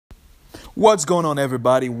What's going on,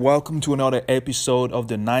 everybody? Welcome to another episode of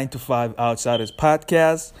the 9 to 5 Outsiders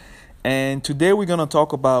podcast. And today we're going to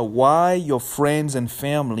talk about why your friends and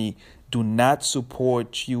family do not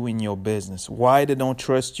support you in your business, why they don't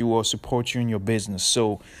trust you or support you in your business.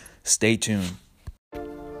 So stay tuned.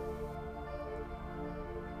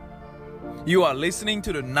 You are listening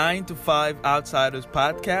to the 9 to 5 Outsiders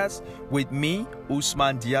podcast with me,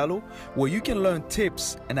 Usman Diallo, where you can learn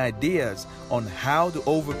tips and ideas on how to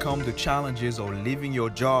overcome the challenges of leaving your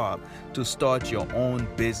job to start your own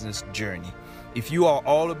business journey. If you are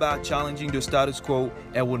all about challenging the status quo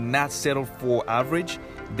and will not settle for average,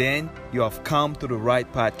 then you have come to the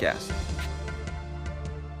right podcast.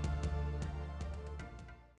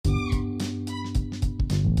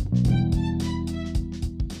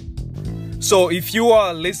 So if you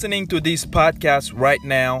are listening to this podcast right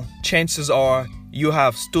now, chances are you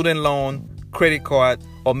have student loan, credit card,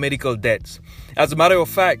 or medical debts. As a matter of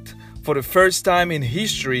fact, for the first time in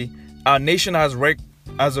history, our nation has a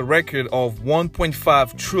record of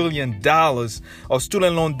 $1.5 trillion of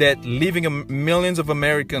student loan debt, leaving millions of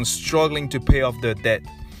Americans struggling to pay off their debt.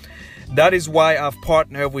 That is why I've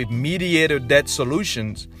partnered with Mediator Debt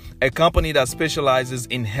Solutions, a company that specializes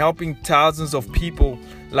in helping thousands of people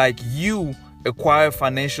like you acquire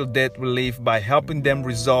financial debt relief by helping them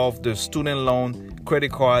resolve their student loan,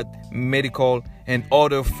 credit card, medical, and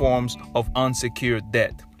other forms of unsecured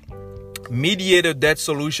debt. Mediator Debt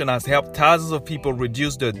Solution has helped thousands of people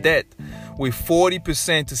reduce their debt with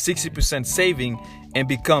 40% to 60% saving and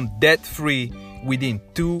become debt-free within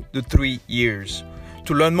 2 to 3 years.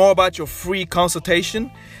 To learn more about your free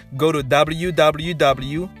consultation, go to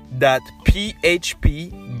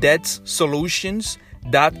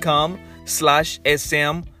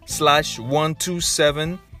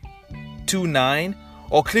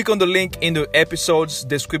or click on the link in the episode's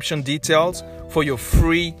description details for your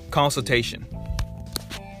free consultation.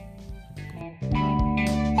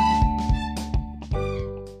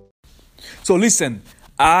 So listen,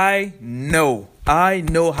 I know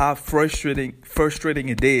how frustrating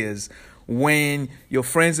it is when your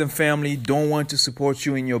friends and family don't want to support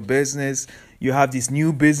you in your business. You have this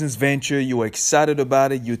new business venture, you're excited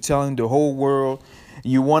about it, you're telling the whole world,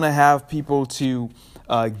 you want to have people to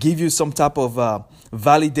give you some type of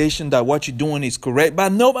validation that what you're doing is correct,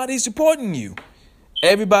 but nobody's supporting you.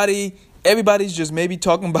 Everybody's just maybe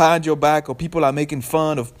talking behind your back, or people are making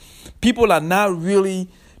fun of. People are not really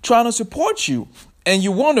trying to support you. And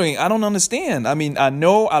you're wondering, I don't understand. I mean, I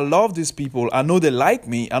know I love these people. I know they like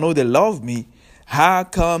me. I know they love me. How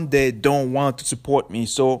come they don't want to support me?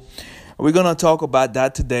 So we're going to talk about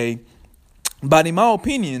that today. But in my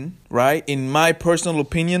opinion, right, in my personal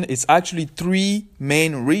opinion, it's actually 3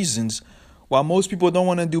 main reasons why most people don't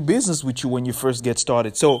want to do business with you when you first get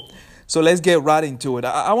started. So let's get right into it.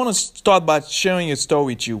 I want to start by sharing a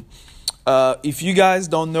story with you. If you guys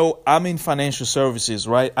don't know, I'm in financial services,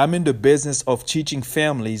 right? I'm in the business of teaching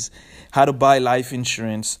families how to buy life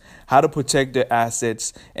insurance, how to protect their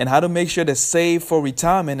assets, and how to make sure they save for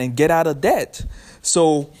retirement and get out of debt.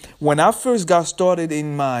 So when I first got started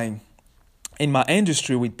in my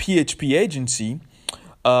industry with PHP Agency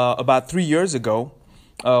about 3 years ago,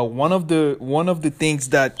 one of the things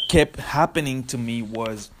that kept happening to me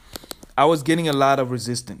was I was getting a lot of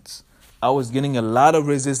resistance. From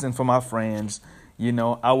my friends. You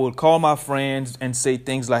know, I would call my friends and say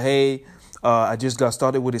things like, hey, I just got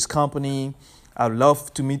started with this company. I'd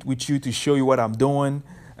love to meet with you to show you what I'm doing,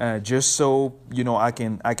 just so, you know, I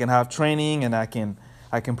can have training and I can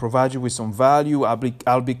provide you with some value.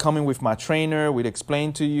 I'll be coming with my trainer. We'd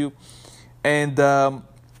explain to you. And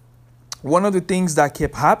one of the things that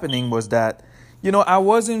kept happening was that, you know, I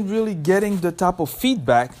wasn't really getting the type of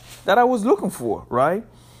feedback that I was looking for, right?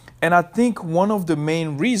 And I think one of the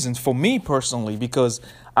main reasons for me personally, because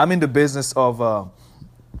I'm in the business of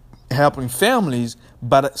helping families,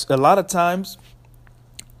 but a lot of times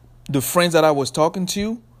the friends that I was talking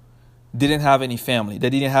to didn't have any family.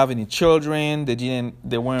 They didn't have any children.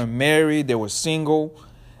 They weren't married. They were single.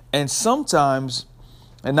 And sometimes,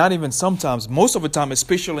 and not even sometimes, most of the time,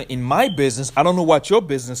 especially in my business, I don't know what your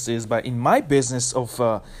business is, but in my business of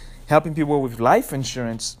helping people with life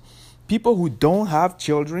insurance, people who don't have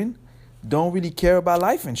children don't really care about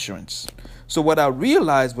life insurance. So what I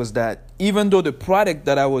realized was that even though the product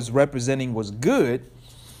that I was representing was good,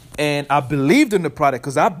 and I believed in the product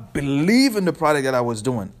because I believe in the product that I was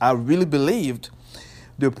doing, I really believed,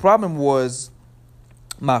 the problem was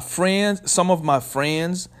some of my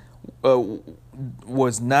friends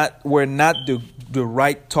were not the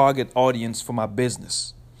right target audience for my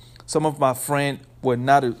business. Some of my friends were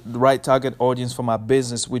not the right target audience for my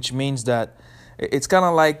business, which means that It's kind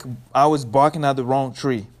of like I was barking at the wrong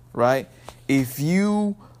tree, right? If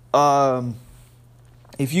you go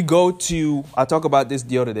to, I talked about this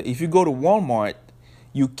the other day. If you go to Walmart,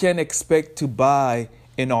 you can expect to buy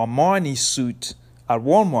an Armani suit at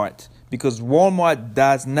Walmart because Walmart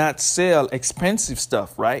does not sell expensive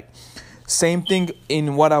stuff, right? Same thing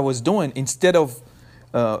in what I was doing. Instead of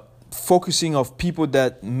focusing on people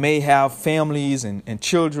that may have families and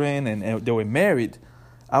children and they were married,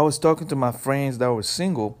 I was talking to my friends that were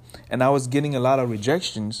single, and I was getting a lot of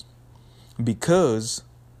rejections because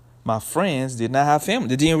my friends did not have family.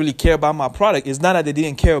 They didn't really care about my product. It's not that they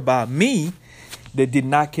didn't care about me. They did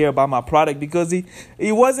not care about my product because it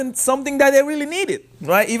wasn't something that they really needed,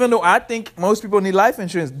 right? Even though I think most people need life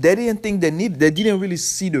insurance, they didn't think they needed. They didn't really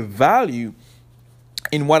see the value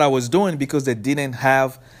in what I was doing because they didn't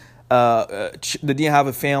have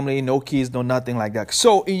a family, no kids, no nothing like that.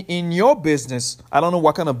 So in your business, I don't know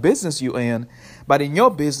what kind of business you're in, but in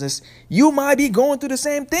your business, you might be going through the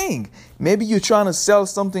same thing. Maybe you're trying to sell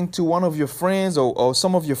something to one of your friends or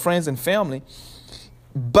some of your friends and family,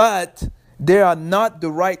 but they are not the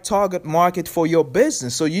right target market for your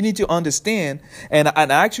business. So you need to understand, and I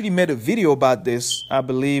actually made a video about this, I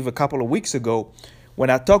believe, a couple of weeks ago, when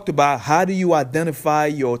I talked about how do you identify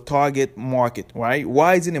your target market, right?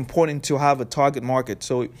 Why is it important to have a target market?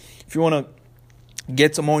 So if you want to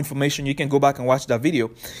get some more information, you can go back and watch that video.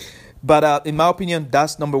 But in my opinion,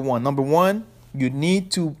 that's number one. Number one, you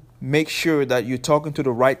need to make sure that you're talking to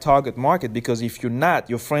the right target market, because if you're not,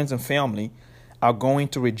 your friends and family are going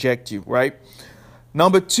to reject you, right?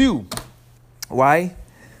 Number two, why?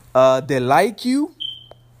 They like you,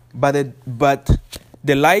 but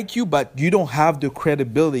you don't have the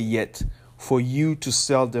credibility yet for you to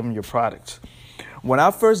sell them your product. When I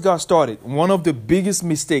first got started, one of the biggest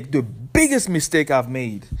mistake I've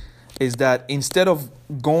made is that instead of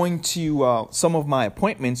going to some of my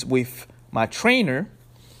appointments with my trainer,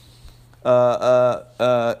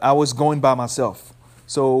 I was going by myself.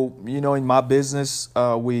 So, in my business,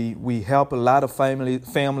 we help a lot of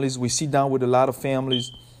families. We sit down with a lot of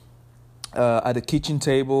families at the kitchen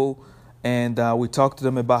table, and we talk to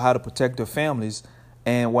them about how to protect their families.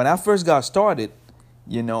 And when I first got started,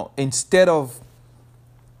 instead of,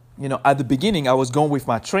 at the beginning, I was going with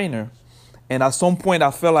my trainer, and at some point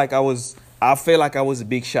I felt like I was a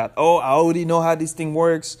big shot. Oh, I already know how this thing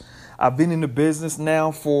works. I've been in the business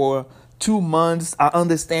now for 2 months. I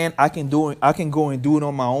understand I can go and do it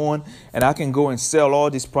on my own, and I can go and sell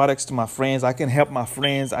all these products to my friends. I can help my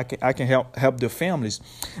friends. I can help their families.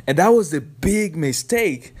 And that was a big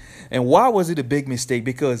mistake. And why was it a big mistake?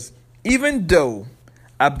 Because even though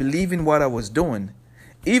I believe in what I was doing,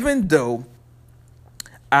 even though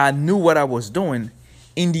I knew what I was doing,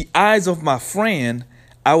 in the eyes of my friend,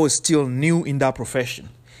 I was still new in that profession.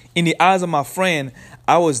 In the eyes of my friend,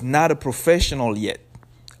 I was not a professional yet.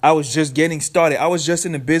 I was just getting started. I was just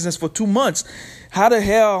in the business for 2 months. How the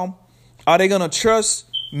hell are they going to trust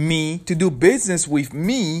me to do business with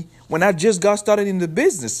me when I just got started in the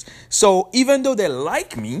business? So even though they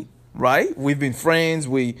like me, right? We've been friends.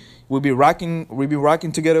 We'll be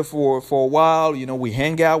rocking together for a while. We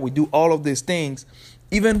hang out. We do all of these things.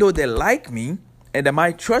 Even though they like me and they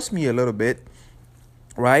might trust me a little bit,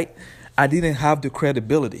 right? I didn't have the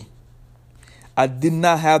credibility. I did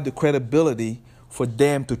not have the credibility for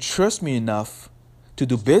them to trust me enough to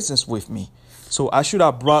do business with me. So I should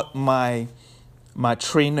have brought my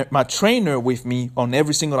trainer with me on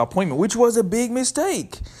every single appointment, which was a big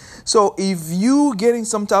mistake. So if you getting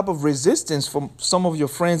some type of resistance from some of your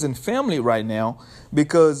friends and family right now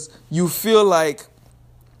because you feel like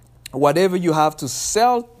whatever you have to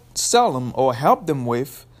sell them or help them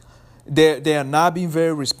with, they are not being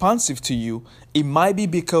very responsive to you, it might be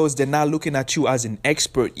because they're not looking at you as an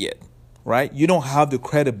expert yet. Right? You don't have the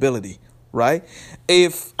credibility, right?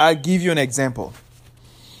 If I give you an example,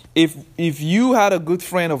 if you had a good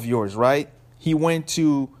friend of yours, right? He went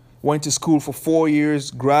to school for 4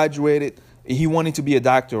 years, graduated. He wanted to be a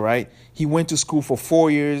doctor, right? He went to school for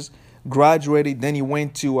 4 years, graduated. Then he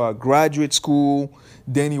went to graduate school.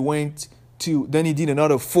 Then he did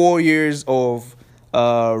another 4 years of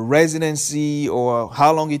residency, or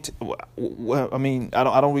how long it.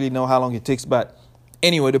 I don't really know how long it takes, but.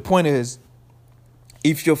 Anyway, the point is,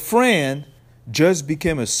 if your friend just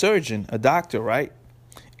became a surgeon, a doctor, right,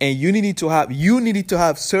 and you needed to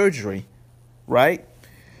have surgery, right,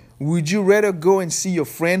 would you rather go and see your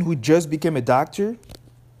friend who just became a doctor,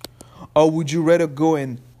 or would you rather go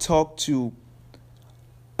and talk to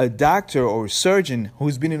a doctor or a surgeon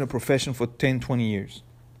who's been in a profession for 10, 20 years?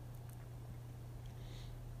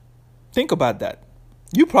 Think about that.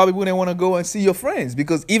 You probably wouldn't want to go and see your friends,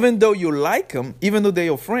 because even though you like them, even though they're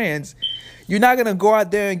your friends, you're not going to go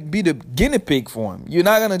out there and be the guinea pig for them. You're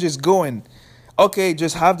not going to just go and, okay,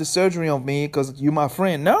 just have the surgery on me because you're my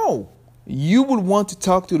friend. No. You would want to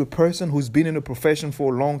talk to the person who's been in the profession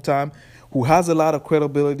for a long time, who has a lot of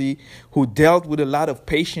credibility, who dealt with a lot of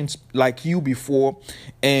patients like you before,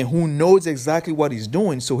 and who knows exactly what he's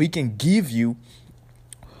doing, so he can give you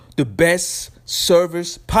the best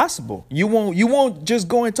service possible. You won't just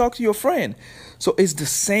go and talk to your friend. So it's the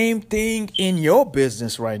same thing in your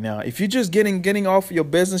business right now. If you're just getting off your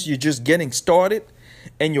business, you're just getting started,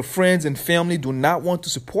 and your friends and family do not want to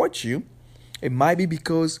support you, it might be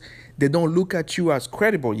because they don't look at you as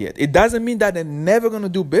credible yet. It doesn't mean that they're never going to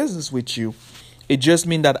do business with you. It just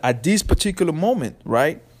means that at this particular moment,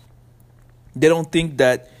 right, they don't think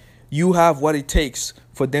that you have what it takes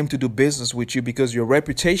for them to do business with you, because your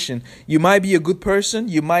reputation, you might be a good person,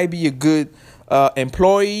 you might be a good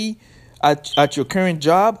employee at your current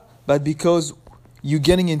job, but because you're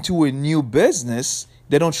getting into a new business,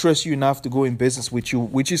 they don't trust you enough to go in business with you,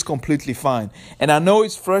 which is completely fine. And I know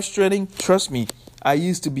it's frustrating. Trust me, I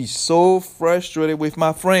used to be so frustrated with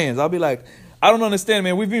my friends. I'll be like, I don't understand,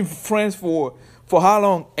 man. We've been friends for how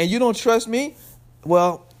long? And you don't trust me?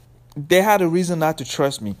 Well, they had a reason not to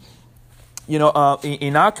trust me. You know,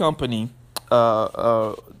 in our company,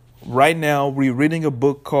 right now, we're reading a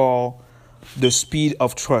book called The Speed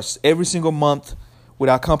of Trust. Every single month with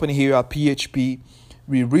our company here at PHP,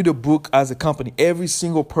 we read a book as a company. Every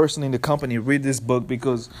single person in the company read this book,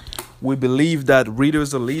 because we believe that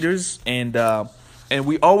readers are leaders, and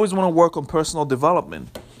we always want to work on personal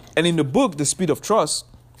development. And in the book, The Speed of Trust,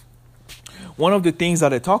 one of the things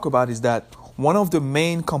that I talk about is that one of the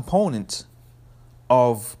main components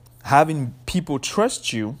of having people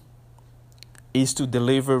trust you is to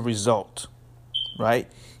deliver result, right?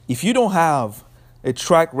 If you don't have a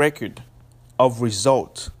track record of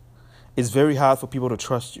result, it's very hard for people to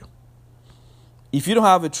trust you. If you don't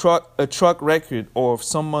have a track record of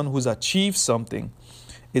someone who's achieved something,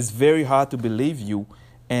 it's very hard to believe you.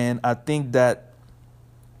 And I think that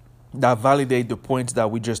validate the points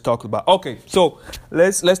that we just talked about. Okay, so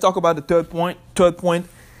let's talk about the third point.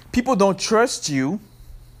 People don't trust you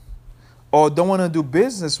or don't want to do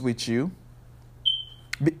business with you.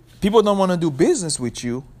 People don't want to do business with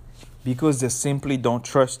you because they simply don't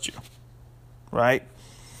trust you, right?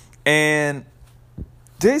 And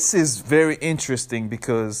this is very interesting,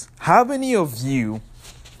 because how many of you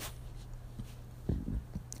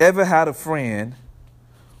ever had a friend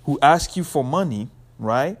who asked you for money,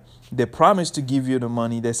 right? They promise to give you the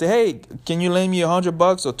money. They say, hey, can you lend me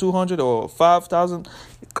 $100 or 200 or 5,000?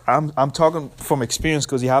 I'm talking from experience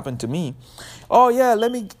because it happened to me. Oh yeah,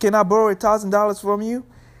 can I borrow $1,000 from you?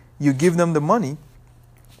 You give them the money.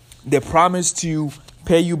 They promise to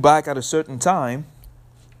pay you back at a certain time.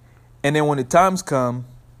 And then when the times come,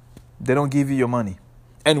 they don't give you your money.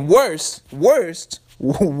 And worst,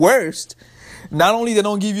 not only they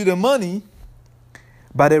don't give you the money,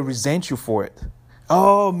 but they resent you for it.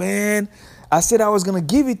 Oh man, I said I was going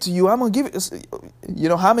to give it to you. I'm going to give it. You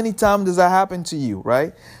know, how many times does that happen to you,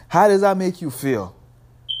 right? How does that make you feel?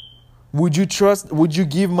 Would you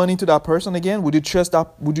give money to that person again? Would you trust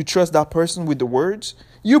that person with the words?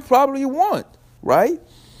 You probably won't, right?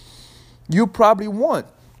 You probably won't.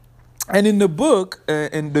 And in the book,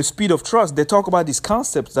 in The Speed of Trust, they talk about these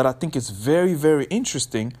concepts that I think is very, very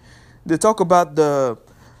interesting. They talk about the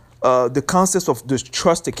concepts of the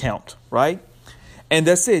trust account, right? And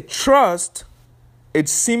they say trust,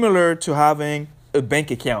 it's similar to having a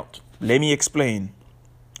bank account. Let me explain,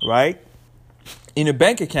 right? In a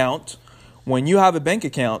bank account, when you have a bank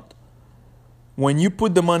account, when you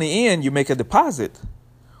put the money in, you make a deposit.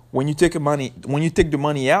 When you take the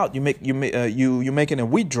money out, you're making a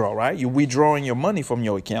withdrawal, right? You're withdrawing your money from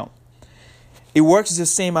your account. It works the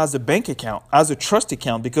same as a bank account, as a trust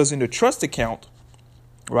account, because in the trust account,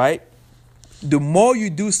 right, the more you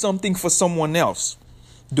do something for someone else,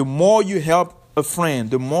 the more you help a friend,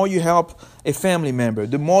 the more you help a family member,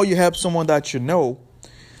 the more you help someone that you know,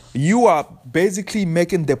 you are basically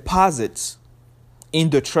making deposits in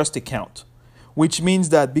the trust account, which means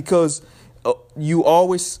that because you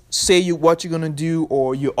always say what you're going to do,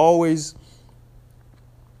 or you always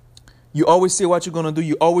say what you're going to do,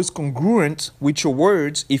 you're always congruent with your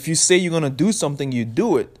words. If you say you're going to do something, you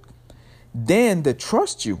do it. Then they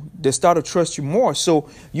trust you. They start to trust you more. So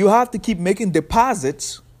you have to keep making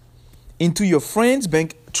deposits into your friend's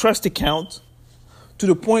bank trust account to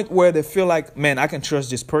the point where they feel like, man, I can trust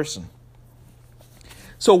this person.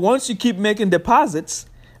 So once you keep making deposits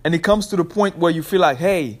and it comes to the point where you feel like,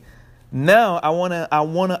 hey, now I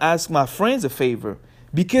wanna ask my friends a favor.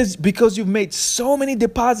 because you've made so many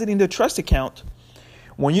deposits in the trust account.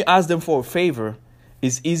 When you ask them for a favor,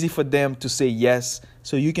 it's easy for them to say yes.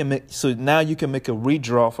 So now you can make a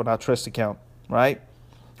redraw for that trust account, right?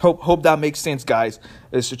 Hope that makes sense, guys.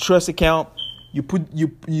 It's a trust account. You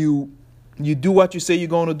do what you say you're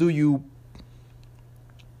going to do.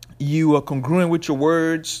 You are congruent with your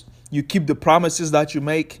words. You keep the promises that you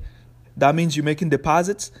make. That means you're making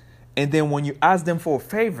deposits. And then when you ask them for a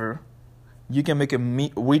favor, you can make a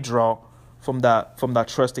withdraw from that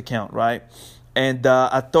trust account, right? And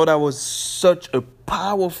I thought that was such a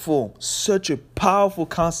powerful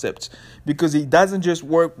concept, because it doesn't just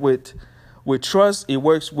work with trust. It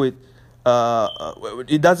works with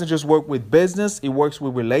it doesn't just work with business. It works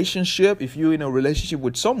with relationship. If you're in a relationship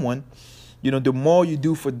with someone, the more you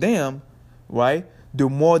do for them, right, the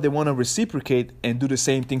more they want to reciprocate and do the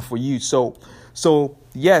same thing for you. So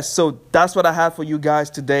that's what I have for you guys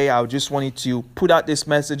today. I just wanted to put out this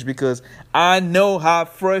message because I know how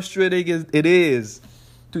frustrating it is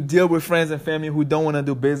to deal with friends and family who don't want to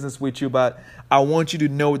do business with you. But I want you to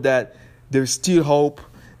know that there's still hope.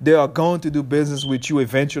 They are going to do business with you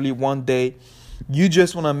eventually one day. You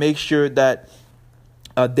just want to make sure that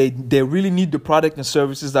they really need the product and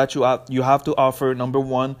services that you have to offer, number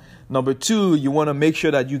one. Number two, you want to make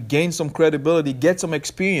sure that you gain some credibility, get some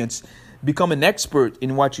experience, become an expert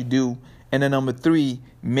in what you do. And then number three,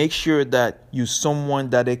 make sure that you're someone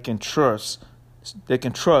that they can trust,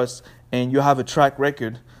 and you have a track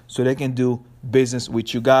record so they can do business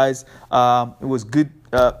with you guys. It was good.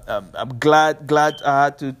 I'm glad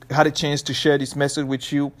I had a chance to share this message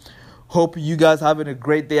with you. Hope you guys having a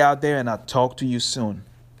great day out there, and I'll talk to you soon.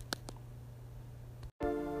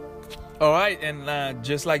 All right, and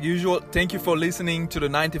just like usual, thank you for listening to the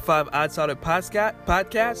 95 Outsider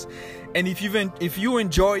podcast. And if you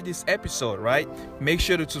enjoyed this episode, right, make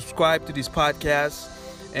sure to subscribe to this podcast.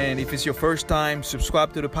 And if it's your first time,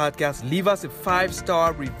 subscribe to the podcast. Leave us a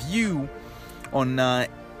 5-star review on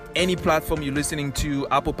any platform you're listening to,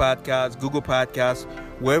 Apple Podcasts, Google Podcasts,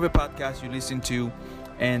 wherever podcast you listen to.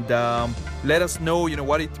 And let us know,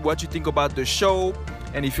 what you think about the show.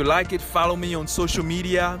 And if you like it, follow me on social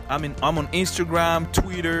media. I'm on Instagram,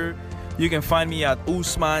 Twitter. You can find me at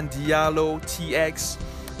Usman Diallo TX.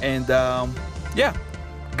 And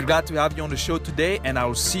glad to have you on the show today. And I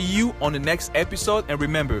will see you on the next episode. And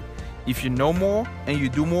remember, if you know more and you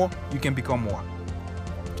do more, you can become more.